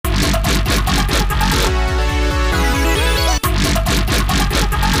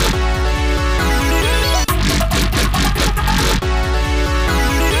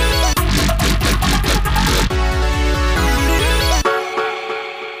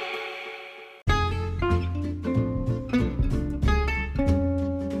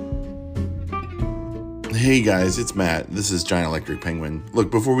Hey guys, it's Matt. This is Giant Electric Penguin. Look,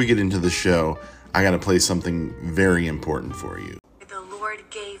 before we get into the show, I gotta play something very important for you. The Lord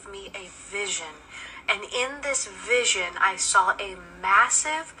gave me a vision, and in this vision, I saw a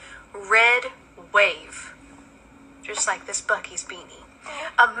massive red wave, just like this Bucky's beanie.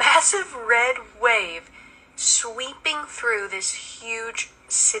 A massive red wave sweeping through this huge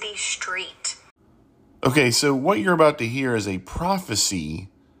city street. Okay, so what you're about to hear is a prophecy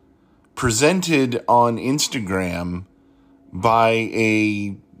presented on Instagram by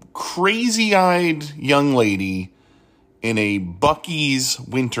a crazy-eyed young lady in a Bucky's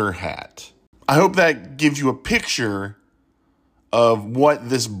winter hat. I hope that gives you a picture of what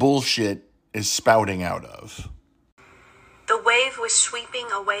this bullshit is spouting out of. The wave was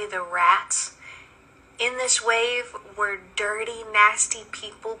sweeping away the rats. In this wave were dirty, nasty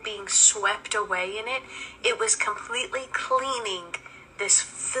people being swept away in it. It was completely cleaning this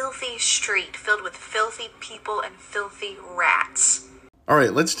filthy street filled with filthy people and filthy rats. All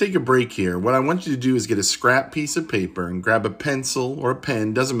right, let's take a break here. What I want you to do is get a scrap piece of paper and grab a pencil or a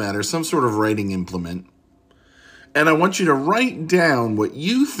pen, doesn't matter, some sort of writing implement. And I want you to write down what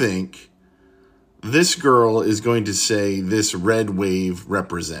you think this girl is going to say this red wave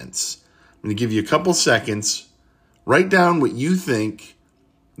represents. I'm going to give you a couple seconds. Write down what you think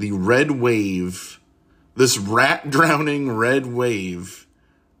the red wave, this rat-drowning red wave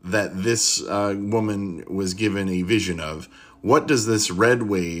that this woman was given a vision of. What does this red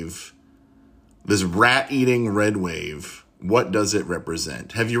wave, this rat-eating red wave, what does it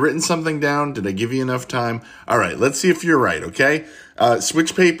represent? Have you written something down? Did I give you enough time? All right, let's see if you're right, okay?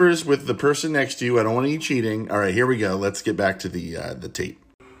 Switch papers with the person next to you. I don't want you cheating. All right, here we go. Let's get back to the tape.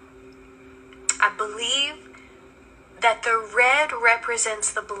 I believe that the red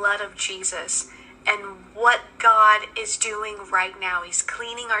represents the blood of Jesus and what God is doing right now. He's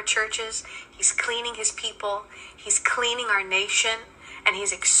cleaning our churches. He's cleaning his people. He's cleaning our nation. And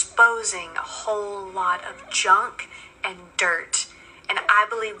he's exposing a whole lot of junk and dirt. And I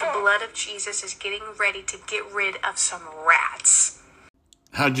believe the blood of Jesus is getting ready to get rid of some rats.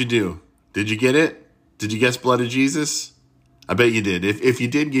 How'd you do? Did you get it? Did you guess blood of Jesus? I bet you did. If you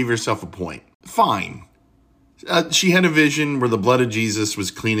did, give yourself a point. Fine. She had a vision where the blood of Jesus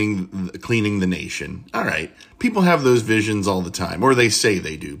was cleaning the nation. All right. People have those visions all the time, or they say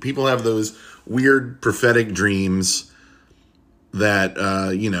they do. People have those weird prophetic dreams that,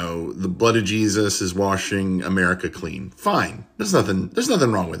 the blood of Jesus is washing America clean. Fine. There's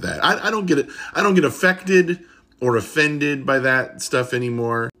nothing wrong with that. I don't get it. I don't get affected or offended by that stuff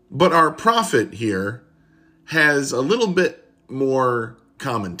anymore. But our prophet here has a little bit more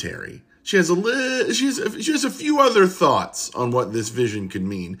commentary. She has a few other thoughts on what this vision could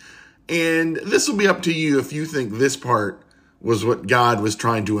mean. And this will be up to you if you think this part was what God was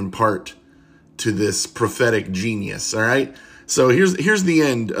trying to impart to this prophetic genius, all right? So here's the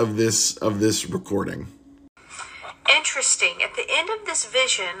end of this recording. Interesting. At the end of this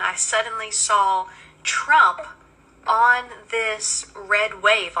vision, I suddenly saw Trump on this red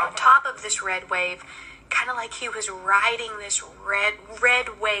wave, on top of this red wave, kind of like he was riding this red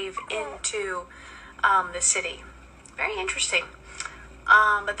wave into the city. Very interesting.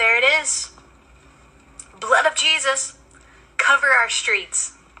 But there it is. Blood of Jesus. Cover our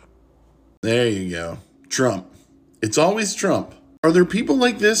streets. There you go. Trump. It's always Trump. Are there people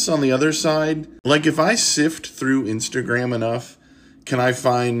like this on the other side? Like if I sift through Instagram enough, can I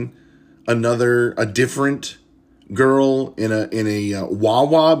find a different girl in a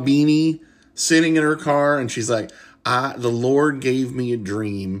Wawa beanie sitting in her car, and she's like, the Lord gave me a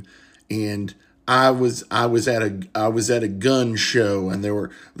dream, and I was at a gun show, and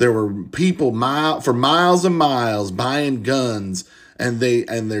there were people for miles and miles buying guns, and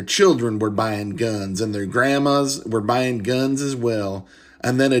their children were buying guns, and their grandmas were buying guns as well.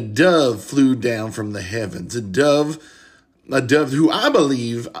 And then a dove flew down from the heavens, a dove who I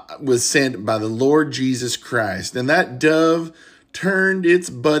believe was sent by the Lord Jesus Christ, and that dove turned its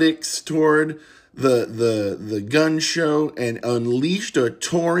buttocks toward the gun show and unleashed a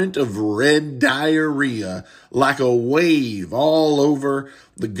torrent of red diarrhea like a wave all over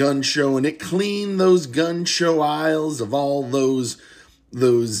the gun show, and it cleaned those gun show aisles of all those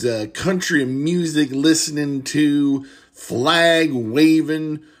country music listening to, flag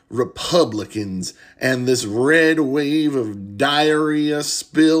waving Republicans, and this red wave of diarrhea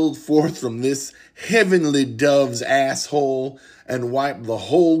spilled forth from this heavenly dove's asshole and wiped the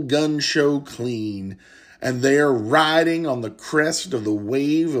whole gun show clean. And there, riding on the crest of the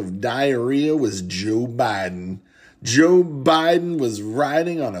wave of diarrhea, was Joe Biden. Joe Biden was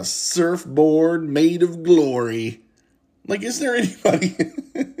riding on a surfboard made of glory. Like, is there anybody...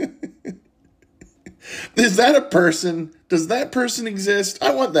 Is that a person? Does that person exist?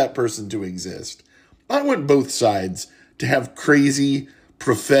 I want that person to exist. I want both sides to have crazy,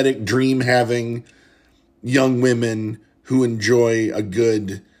 prophetic, dream-having young women who enjoy a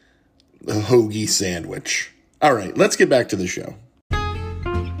good hoagie sandwich. All right, let's get back to the show.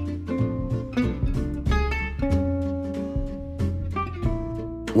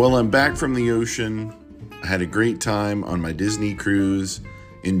 Well, I'm back from the ocean. I had a great time on my Disney cruise.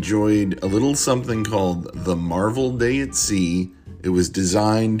 Enjoyed a little something called the Marvel Day at Sea. It was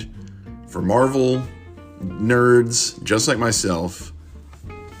designed for Marvel nerds just like myself.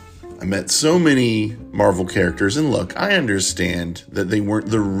 I met so many Marvel characters, and look, I understand that they weren't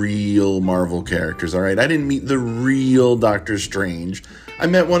the real Marvel characters, all right? I didn't meet the real Doctor Strange. I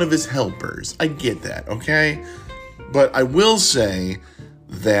met one of his helpers. I get that, okay? But I will say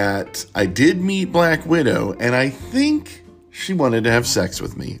that I did meet Black Widow, and I think she wanted to have sex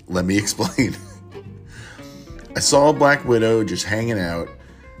with me. Let me explain. I saw Black Widow just hanging out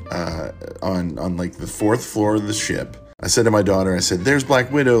on like the 4th floor of the ship. I said to my daughter, I said, "There's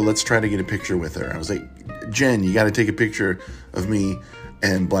Black Widow. Let's try to get a picture with her." I was like, "Jen, you got to take a picture of me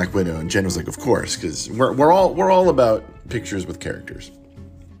and Black Widow." And Jen was like, "Of course," because we're all about pictures with characters.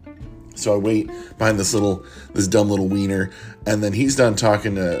 So I wait behind this dumb little wiener, and then he's done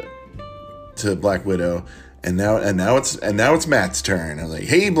talking to Black Widow, and now it's Matt's turn. I'm like,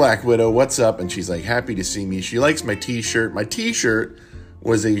 "Hey, Black Widow, what's up?" And she's like, "Happy to see me." She likes my t-shirt. My t-shirt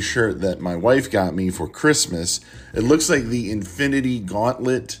was a shirt that my wife got me for Christmas. It looks like the Infinity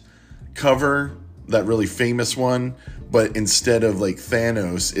Gauntlet cover, that really famous one, but instead of like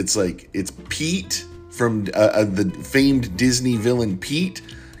Thanos, it's Pete from the famed Disney villain Pete,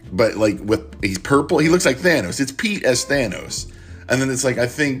 but like he's purple. He looks like Thanos. It's Pete as Thanos. And then it's like, I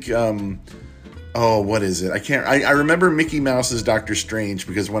think, what is it? I remember Mickey Mouse as Doctor Strange,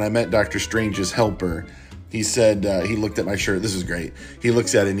 because when I met Doctor Strange's helper, he said, he looked at my shirt. This is great. He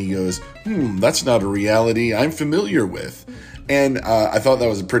looks at it and he goes, "That's not a reality I'm familiar with." And I thought that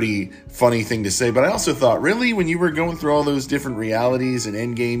was a pretty funny thing to say. But I also thought, really, when you were going through all those different realities in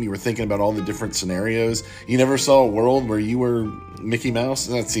Endgame, you were thinking about all the different scenarios. You never saw a world where you were Mickey Mouse?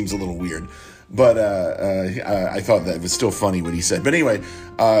 That seems a little weird. But I thought that it was still funny what he said. But anyway,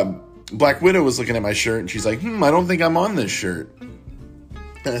 Black Widow was looking at my shirt and she's like, "I don't think I'm on this shirt."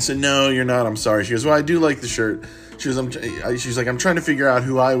 And I said, "No, you're not. I'm sorry." She goes, "Well, I do like the shirt." She's like, "I'm trying to figure out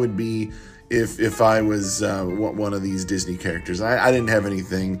who I would be if I was one of these Disney characters." I didn't have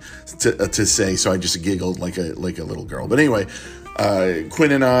anything to say, so I just giggled like a little girl. But anyway,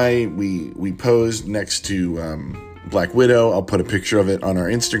 Quinn and I, we posed next to Black Widow. I'll put a picture of it on our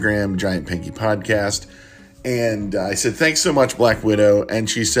Instagram, Giant Pinky Podcast. And I said, "Thanks so much, Black Widow." And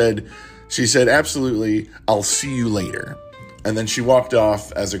she said, "Absolutely. I'll see you later." And then she walked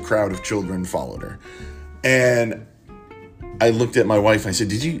off as a crowd of children followed her. And I looked at my wife and I said,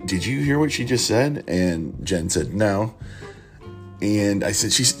 Did you hear what she just said? And Jen said, "No." And I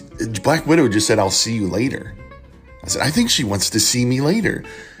said, Black Widow just said, "I'll see you later." I said, "I think she wants to see me later."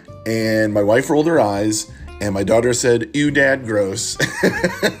 And my wife rolled her eyes and my daughter said, "Ew, Dad, gross."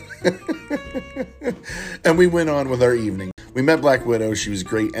 And we went on with our evening. We met Black Widow. She was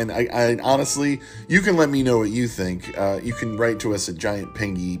great. And I honestly, you can let me know what you think. You can write to us at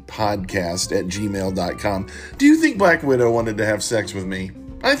giantpengypodcast@gmail.com. Do you think Black Widow wanted to have sex with me?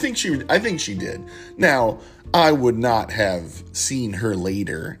 I think she did. Now, I would not have seen her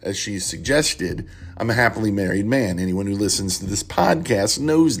later, as she suggested. I'm a happily married man. Anyone who listens to this podcast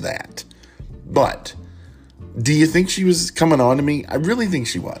knows that. But do you think she was coming on to me? I really think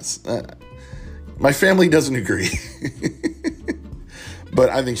she was. My family doesn't agree. But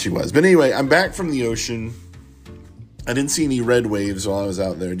I think she was. But anyway, I'm back from the ocean. I didn't see any red waves while I was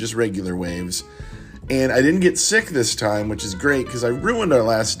out there, just regular waves. And I didn't get sick this time, which is great because I ruined our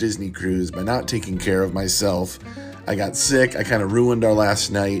last Disney cruise by not taking care of myself. I got sick. I kind of ruined our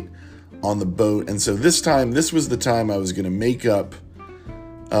last night on the boat. And so this was the time I was going to make up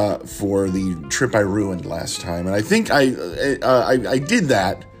for the trip I ruined last time. And I think I did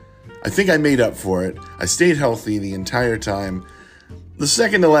that. I think I made up for it. I stayed healthy the entire time. The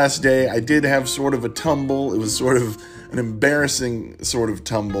second to last day, I did have sort of a tumble. It was sort of an embarrassing sort of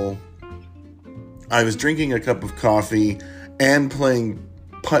tumble. I was drinking a cup of coffee and playing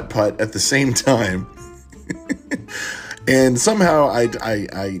putt-putt at the same time. And somehow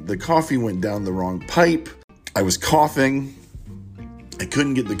the coffee went down the wrong pipe. I was coughing. I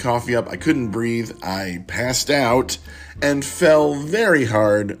couldn't get the coffee up. I couldn't breathe. I passed out and fell very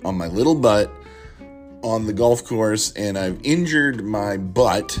hard on my little butt on the golf course, and I've injured my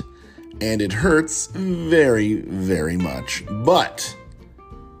butt, and it hurts very, very much. But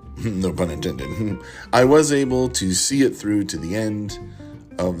no pun intended. I was able to see it through to the end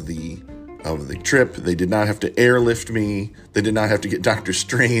of the trip. They did not have to airlift me. They did not have to get Doctor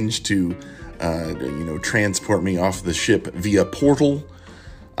Strange to, transport me off the ship via portal.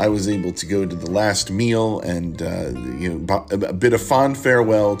 I was able to go to the last meal and, a bit of fond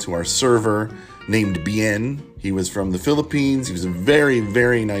farewell to our server named Bien. He was from the Philippines. He was a very,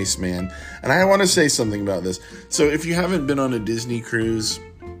 very nice man. And I want to say something about this. So if you haven't been on a Disney cruise,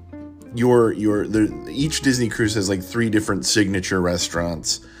 each Disney cruise has like 3 different signature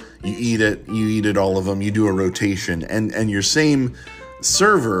restaurants. You eat at all of them. You do a rotation, and your same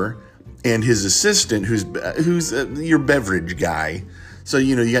server and his assistant, who's your beverage guy. So,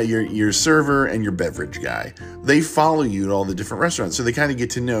 you got your server and your beverage guy. They follow you to all the different restaurants, so they kind of get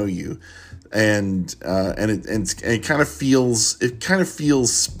to know you, and it kind of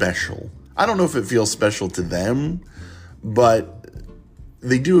feels special. I don't know if it feels special to them, but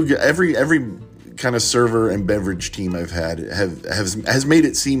they do. Every kind of server and beverage team I've had has made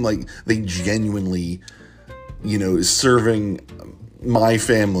it seem like they genuinely, serving my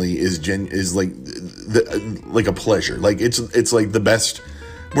family is like a pleasure. Like it's like the best.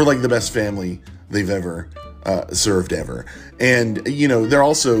 We're like the best family they've ever served ever. And they're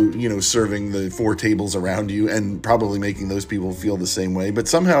also serving the 4 tables around you and probably making those people feel the same way. But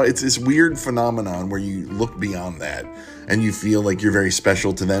somehow it's this weird phenomenon where you look beyond that and you feel like you're very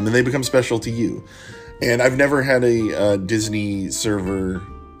special to them and they become special to you. And I've never had a Disney server.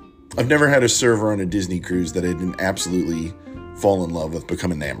 I've never had a server on a Disney cruise that I didn't absolutely fall in love with,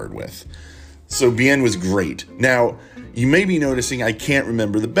 become enamored with. So Bien was great. Now, you may be noticing I can't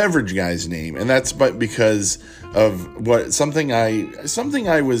remember the beverage guy's name, and that's because of something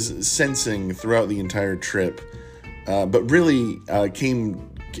I was sensing throughout the entire trip, but really came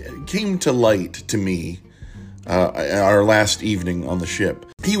to light to me our last evening on the ship.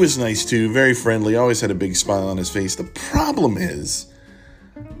 He was nice too, very friendly, always had a big smile on his face. The problem is,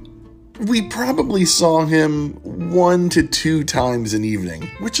 we probably saw him 1 to 2 times an evening,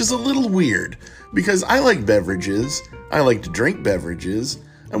 which is a little weird because I like beverages. I like to drink beverages.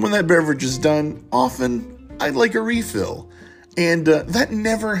 And when that beverage is done, often I'd like a refill. And that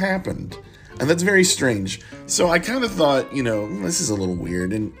never happened. And that's very strange. So I kind of thought, this is a little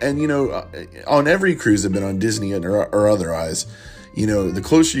weird. And on every cruise I've been on, Disney or otherwise, the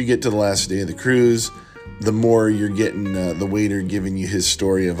closer you get to the last day of the cruise, the more you're getting the waiter giving you his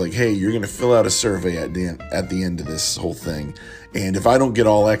story of like, hey, you're going to fill out a survey at the end of this whole thing. And if I don't get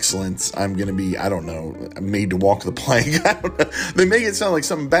all excellence, I'm going to be, I don't know, made to walk the plank. I don't know. They make it sound like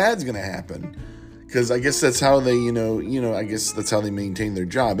something bad's going to happen. Because I guess that's how they, I guess that's how they maintain their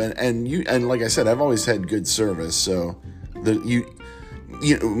job. And like I said, I've always had good service. So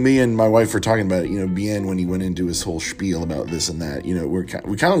me and my wife were talking about it, Bien, when he went into his whole spiel about this and that,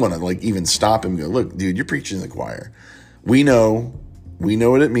 we kind of want to like even stop him and go, look, dude, you're preaching to the choir. We know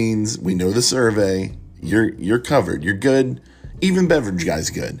what it means. We know the survey. You're covered. You're good. Even Beverage Guy's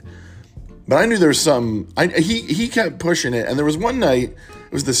good. But I knew there was he kept pushing it. And there was one night,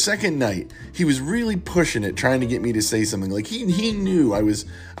 it was the second night, he was really pushing it, trying to get me to say something. Like he knew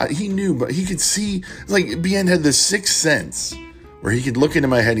he knew, but he could see, like Bien had this sixth sense where he could look into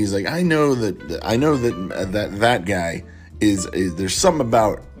my head. He's like, I know that guy is there's something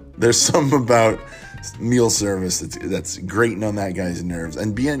about meal service that's grating on that guy's nerves.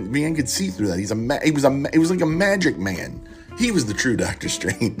 And Bien could see through that. He was like a magic man. He was the true Doctor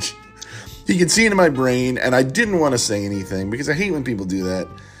Strange. He could see into my brain, and I didn't want to say anything because I hate when people do that.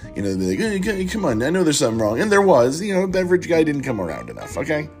 They'd be like, hey, come on, I know there's something wrong. And there was, Beverage Guy didn't come around enough,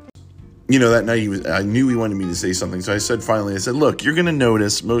 okay? That night I knew he wanted me to say something, so I said, look, you're going to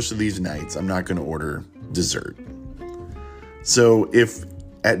notice most of these nights I'm not going to order dessert. So if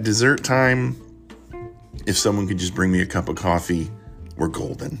at dessert time, if someone could just bring me a cup of coffee, we're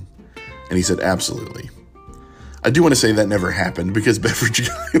golden. And he said, absolutely. I do want to say that never happened because Beverage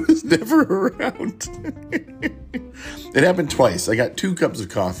Guy was never around. It happened twice. I got 2 cups of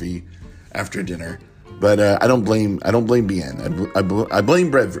coffee after dinner, but I don't blame Bien. I blame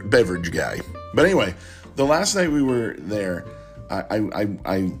Beverage Guy. But anyway, the last night we were there,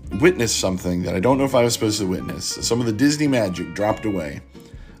 I witnessed something that I don't know if I was supposed to witness. Some of the Disney magic dropped away.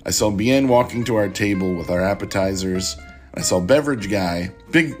 I saw Bien walking to our table with our appetizers. I saw Beverage Guy,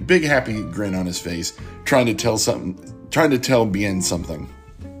 big happy grin on his face, trying to tell Bien something.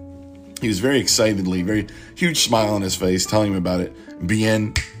 He was very excitedly, very huge smile on his face, telling him about it.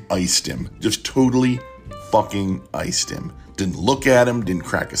 Bien iced him, just totally fucking iced him. Didn't look at him, didn't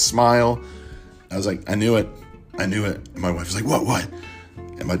crack a smile. I was like, I knew it. And my wife was like, what?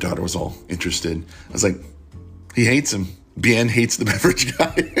 And my daughter was all interested. I was like, he hates him. Bien hates the beverage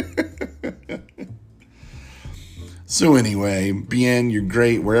guy. So anyway, Bien, you're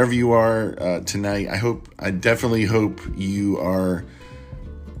great wherever you are tonight. I definitely hope you are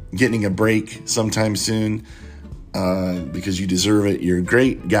getting a break sometime soon because you deserve it. You're a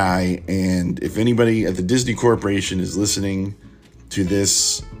great guy, and if anybody at the Disney Corporation is listening to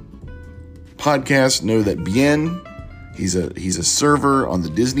this podcast, know that Bien, he's a server on the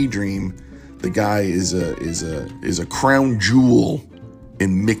Disney Dream. The guy is a crown jewel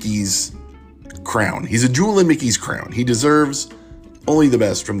in Mickey's crown. He's a jewel in Mickey's crown. He deserves only the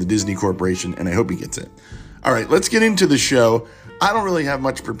best from the Disney Corporation, and I hope he gets it. All right, let's get into the show. I don't really have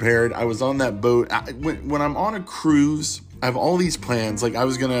much prepared. I was on that boat. When I'm on a cruise, I have all these plans. Like I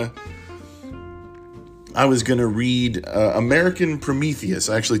was gonna read American Prometheus.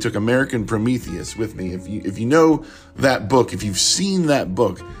 I actually took American Prometheus with me. If you know that book, if you've seen that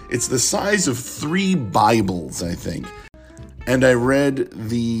book, it's the size of 3 Bibles, I think. And I read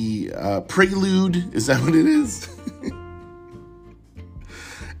the prelude. Is that what it is?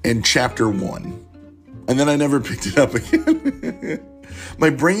 And chapter 1. And then I never picked it up again. My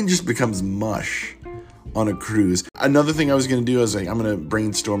brain just becomes mush on a cruise. Another thing I was going to do, I was like, I'm going to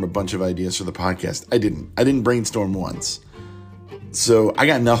brainstorm a bunch of ideas for the podcast. I didn't brainstorm once. So I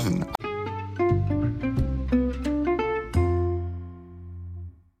got nothing.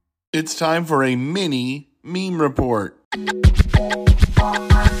 It's time for a mini meme report.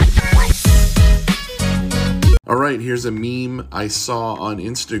 All right, here's a meme I saw on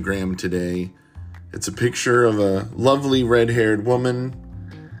Instagram today. It's a picture of a lovely red-haired woman.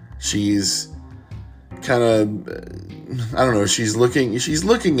 She's kind of, I don't know, she's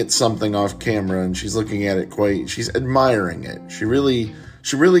looking at something off camera, and she's looking at it she's admiring it. She really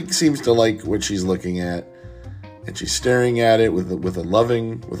seems to like what she's looking at, and she's staring at it with a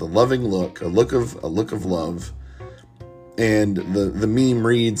loving look, a look of love. And the meme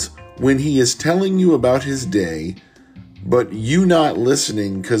reads, "When he is telling you about his day, but you not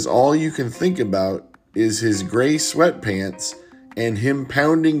listening because all you can think about is his gray sweatpants and him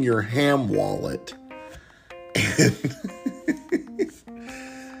pounding your ham wallet."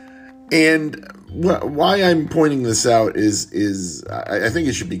 And why I'm pointing this out is I think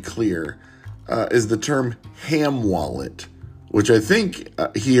it should be clear, is the term ham wallet, which I think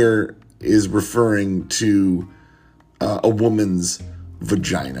here is referring to a woman's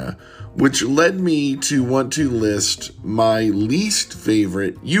vagina, which led me to want to list my least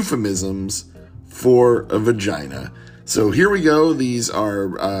favorite euphemisms for a vagina. So here we go. These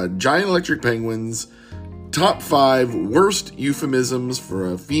are Giant Electric Penguins, top 5 worst euphemisms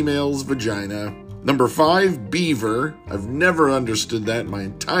for a female's vagina. Number 5, beaver. I've never understood that in my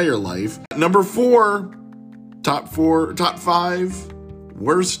entire life. Number 4, top 5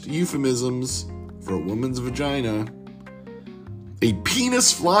 worst euphemisms for a woman's vagina. A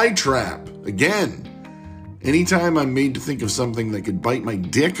penis fly trap. Again, anytime I'm made to think of something that could bite my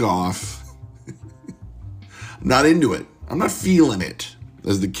dick off, not into it. I'm not feeling it,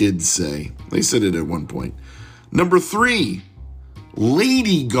 as the kids say. They said it at one point. Number 3,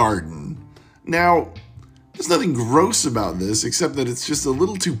 lady garden. Now, there's nothing gross about this except that it's just a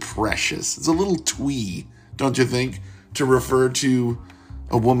little too precious. It's a little twee, don't you think, to refer to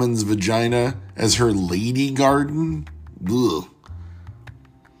a woman's vagina as her lady garden? Ugh.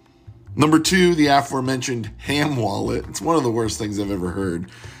 Number 2, the aforementioned ham wallet. It's one of the worst things I've ever heard.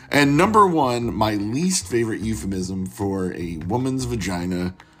 And number 1, my least favorite euphemism for a woman's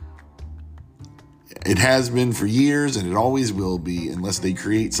vagina. It has been for years, and it always will be, unless they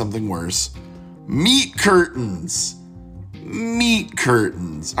create something worse. Meat curtains. Meat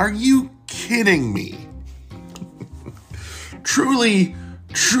curtains. Are you kidding me? Truly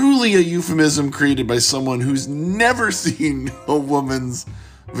a euphemism created by someone who's never seen a woman's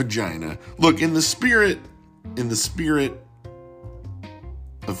vagina. Look, in the spirit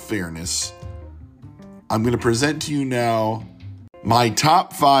of fairness, I'm going to present to you now my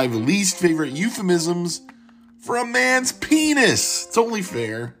top 5 least favorite euphemisms for a man's penis. It's only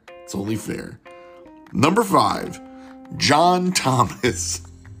fair. Number 5, John Thomas.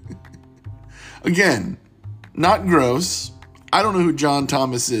 Again, not gross. I don't know who John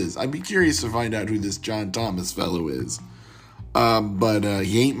Thomas is. I'd be curious to find out who this John Thomas fellow is. But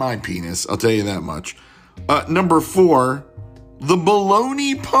he ain't my penis, I'll tell you that much. Number 4, the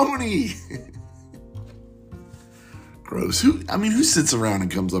baloney pony. Gross. Who sits around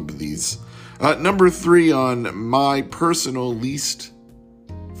and comes up with these? Number 3 on my personal least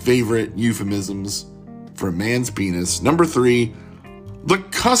favorite euphemisms for a man's penis. Number 3, the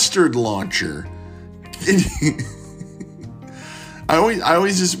custard launcher. I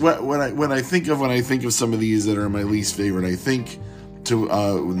always just when I think of some of these that are my least favorite, I think to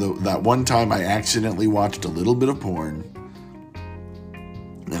that one time I accidentally watched a little bit of porn,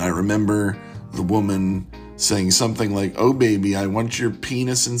 and I remember the woman saying something like, "Oh baby, I want your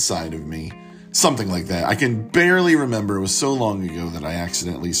penis inside of me," something like that. I can barely remember. It was so long ago that I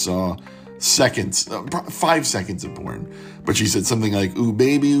accidentally saw 5 seconds of porn, but she said something like, ooh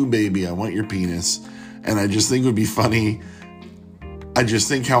baby, I want your penis," and I just think it would be funny. I just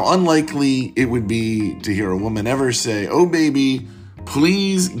think how unlikely it would be to hear a woman ever say, "Oh baby,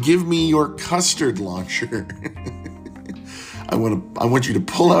 please give me your custard launcher." I want you to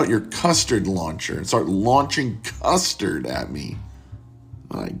pull out your custard launcher and start launching custard at me.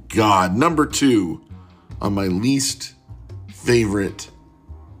 My God. Number 2 on my least favorite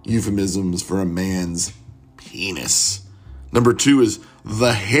euphemisms for a man's penis. Number 2 is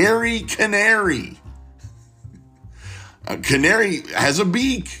the hairy canary. A canary has a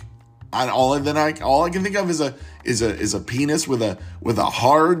beak. All I can think of is a penis with a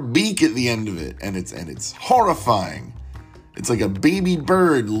hard beak at the end of it, and it's horrifying. It's like a baby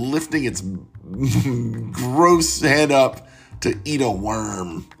bird lifting its gross head up to eat a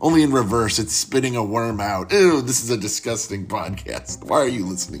worm. Only in reverse, it's spitting a worm out. Ew, this is a disgusting podcast. Why are you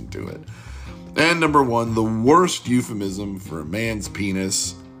listening to it? And number 1, the worst euphemism for a man's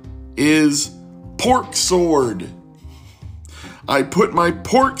penis is pork sword. I put my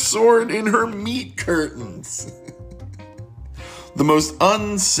pork sword in her meat curtains. The most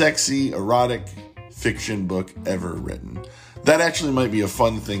unsexy erotic fiction book ever written. That actually might be a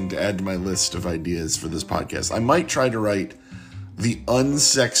fun thing to add to my list of ideas for this podcast. I might try to write the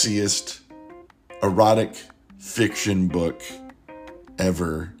unsexiest erotic fiction book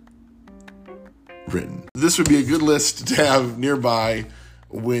ever written. This would be a good list to have nearby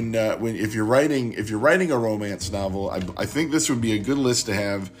when if you're writing a romance novel. I think this would be a good list to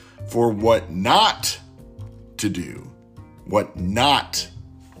have for what not to do. What not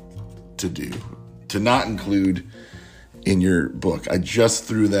to do. To not include in your book. I just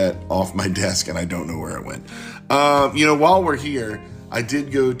threw that off my desk and I don't know where it went. While we're here, I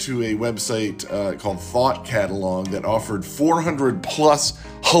did go to a website called Thought Catalog that offered 400 plus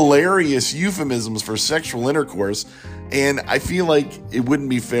hilarious euphemisms for sexual intercourse. And I feel like it wouldn't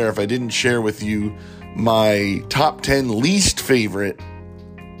be fair if I didn't share with you my top 10 least favorite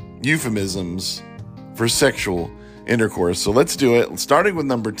euphemisms for sexual intercourse. So let's do it. Starting with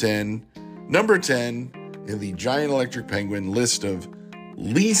number 10. Number 10 in the Giant Electric Penguin list of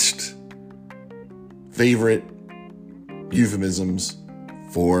least favorite euphemisms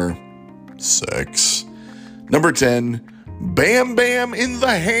for sex. Number 10, bam bam in the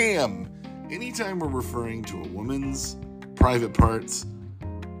ham. Anytime we're referring to a woman's private parts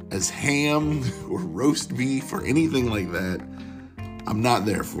as ham or roast beef or anything like that, I'm not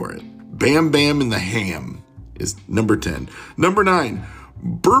there for it. Bam bam in the ham is number 10. Number 9,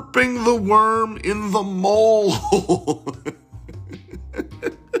 burping the worm in the mole hole.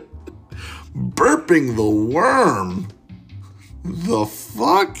 Burping the worm? The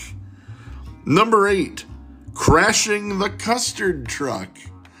fuck? Number 8, crashing the custard truck.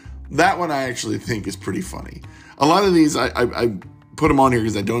 That one I actually think is pretty funny. A lot of these I put them on here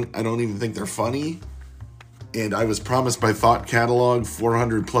because I don't even think they're funny. And I was promised by Thought Catalog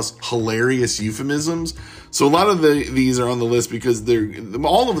 400 plus hilarious euphemisms. So a lot of these are on the list because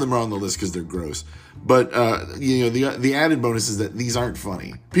all of them are on the list because they're gross. But the added bonus is that these aren't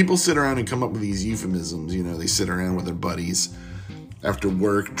funny. People sit around and come up with these euphemisms. They sit around with their buddies after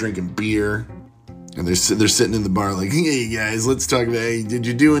work drinking beer, and they're sitting in the bar like, hey guys, let's talk about, hey, did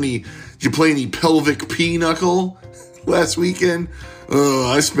you play any pelvic pinochle last weekend?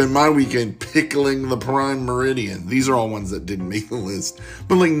 Oh, I spent my weekend pickling the prime meridian. These are all ones that didn't make the list,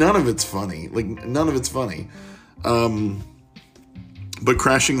 but none of it's funny. But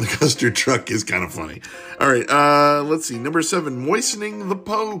crashing the custard truck is kind of funny. All right, let's see. Number 7, moistening the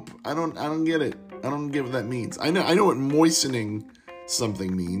Pope. I don't get it. I don't get what that means. I know what moistening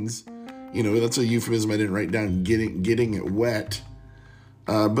something means. That's a euphemism I didn't write down. Getting it wet.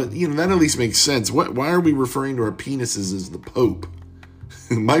 But that at least makes sense. Why are we referring to our penises as the Pope?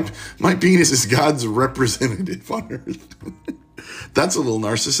 My penis is God's representative on earth. That's a little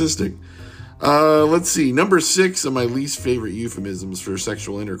narcissistic. Let's see. Number 6 of my least favorite euphemisms for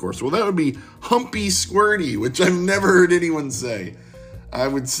sexual intercourse. Well, that would be humpy squirty, which I've never heard anyone say. I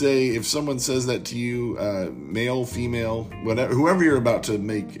would say if someone says that to you, male, female, whatever, whoever you're about to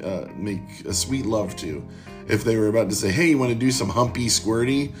make a sweet love to, if they were about to say, hey, you want to do some humpy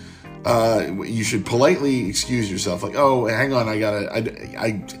squirty? You should politely excuse yourself. Like, oh, hang on,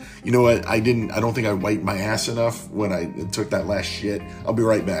 you know what? I don't think I wiped my ass enough when I took that last shit. I'll be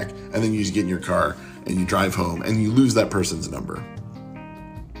right back. And then you just get in your car and you drive home and you lose that person's number.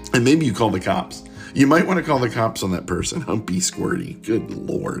 And maybe you call the cops. You might want to call the cops on that person. Humpy squirty. Good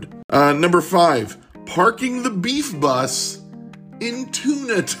Lord. Number 5, parking the beef bus in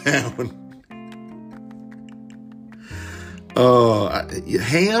Tuna Town.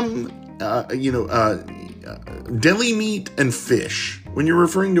 Ham, deli meat and fish. When you're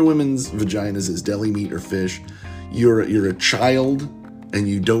referring to women's vaginas as deli meat or fish, you're a child and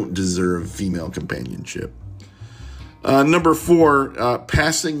you don't deserve female companionship. Number 4,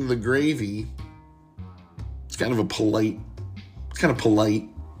 passing the gravy. It's kind of polite.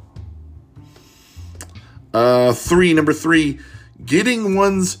 3, getting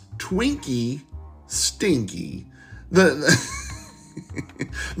one's Twinkie stinky. The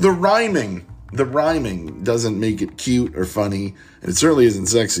rhyming doesn't make it cute or funny, and it certainly isn't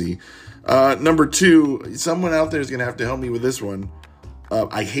sexy. Number 2, someone out there is going to have to help me with this one.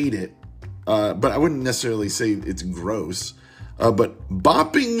 I hate it, but I wouldn't necessarily say it's gross. But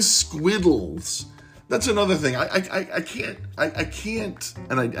bopping squiddles. That's another thing. I can't,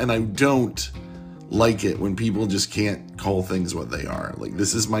 and I don't like it when people just can't call things what they are. Like,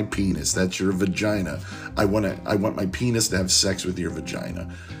 this is my penis. That's your vagina. I want my penis to have sex with your vagina.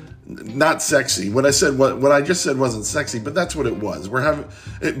 Not sexy. What I just said wasn't sexy, but that's what it was.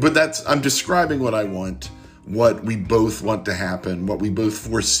 I'm describing what I want, what we both want to happen, what we both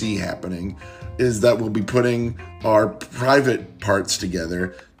foresee happening, is that we'll be putting our private parts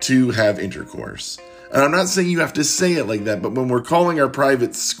together to have intercourse. And I'm not saying you have to say it like that, but when we're calling our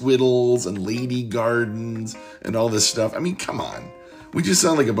private squiddles and lady gardens and all this stuff, I mean, come on. We just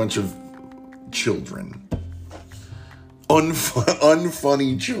sound like a bunch of children.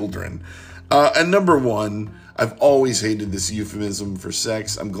 Unfunny children. And number 1, I've always hated this euphemism for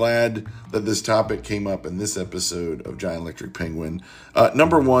sex. I'm glad that this topic came up in this episode of Giant Electric Penguin.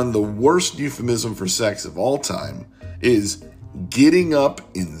 Number 1, the worst euphemism for sex of all time is getting up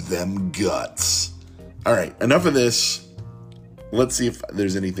in them guts. All right, enough of this. Let's see if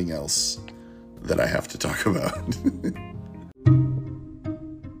there's anything else that I have to talk about.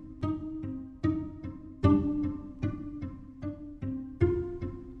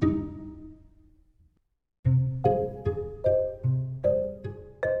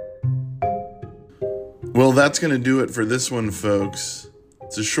 Well, that's going to do it for this one, folks.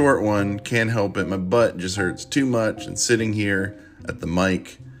 It's a short one. Can't help it. My butt just hurts too much, and sitting here at the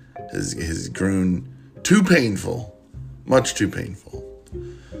mic has grown too painful, much too painful.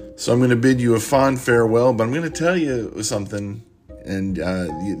 So I'm going to bid you a fond farewell, but I'm going to tell you something, and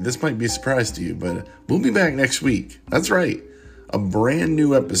this might be a surprise to you, but we'll be back next week. That's right, a brand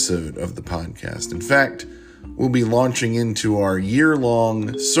new episode of the podcast. In fact, we'll be launching into our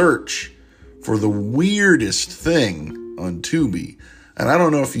year-long search for the weirdest thing on Tubi. And I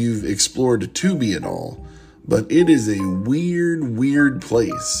don't know if you've explored Tubi at all, but it is a weird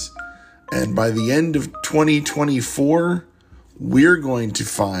place. And by the end of 2024, we're going to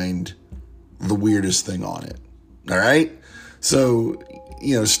find the weirdest thing on it. All right? So,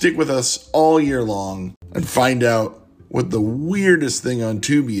 stick with us all year long and find out what the weirdest thing on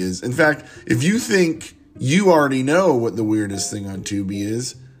Tubi is. In fact, if you think you already know what the weirdest thing on Tubi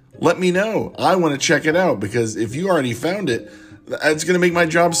is, let me know. I want to check it out, because if you already found it, it's going to make my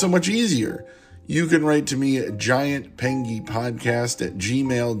job so much easier. You can write to me at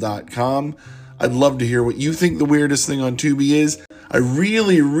giantpengypodcast@gmail.com. I'd love to hear what you think the weirdest thing on Tubi is. I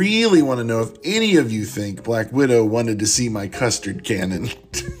really want to know if any of you think Black Widow wanted to see my custard cannon.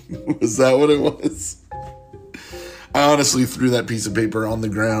 Was that what it was? I honestly threw that piece of paper on the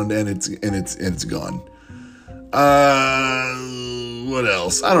ground and it's gone. What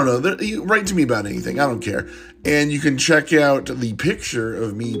else? I don't know. You write to me about anything. I don't care. And you can check out the picture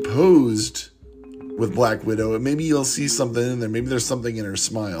of me posed with Black Widow, and maybe you'll see something in there. Maybe there's something in her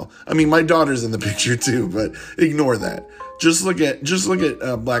smile. I mean, my daughter's in the picture too, but ignore that. Just look at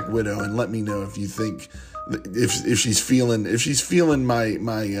Black Widow and let me know if you think if she's feeling my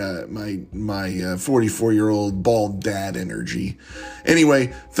 44-year-old bald dad energy.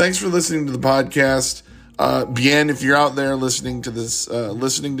 Anyway, thanks for listening to the podcast. Bien, if you're out there listening to this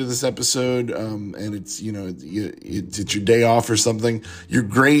episode, and it's your day off or something, you're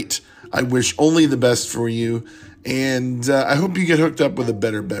great. I wish only the best for you, and I hope you get hooked up with a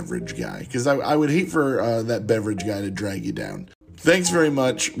better beverage guy, because I would hate for that beverage guy to drag you down. Thanks very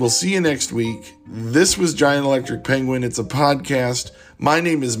much. We'll see you next week. This was Giant Electric Penguin. It's a podcast. My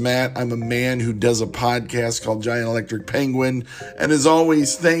name is Matt. I'm a man who does a podcast called Giant Electric Penguin. And as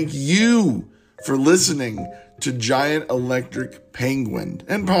always, thank you for listening to Giant Electric Penguin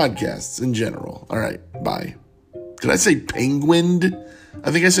and podcasts in general. All right, bye. Did I say penguined?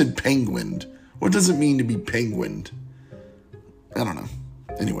 I think I said penguined. What does it mean to be penguined? I don't know.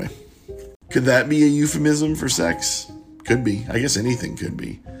 Anyway, could that be a euphemism for sex? Could be. I guess anything could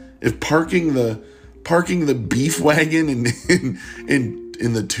be. If parking the beef wagon in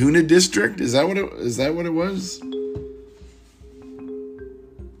the tuna district, is that what it was?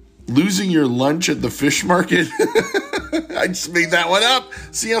 Losing your lunch at the fish market? I just made that one up.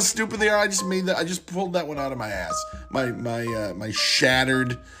 See how stupid they are? I just pulled that one out of my ass. My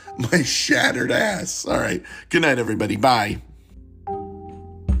shattered ass. All right. Good night, everybody. Bye.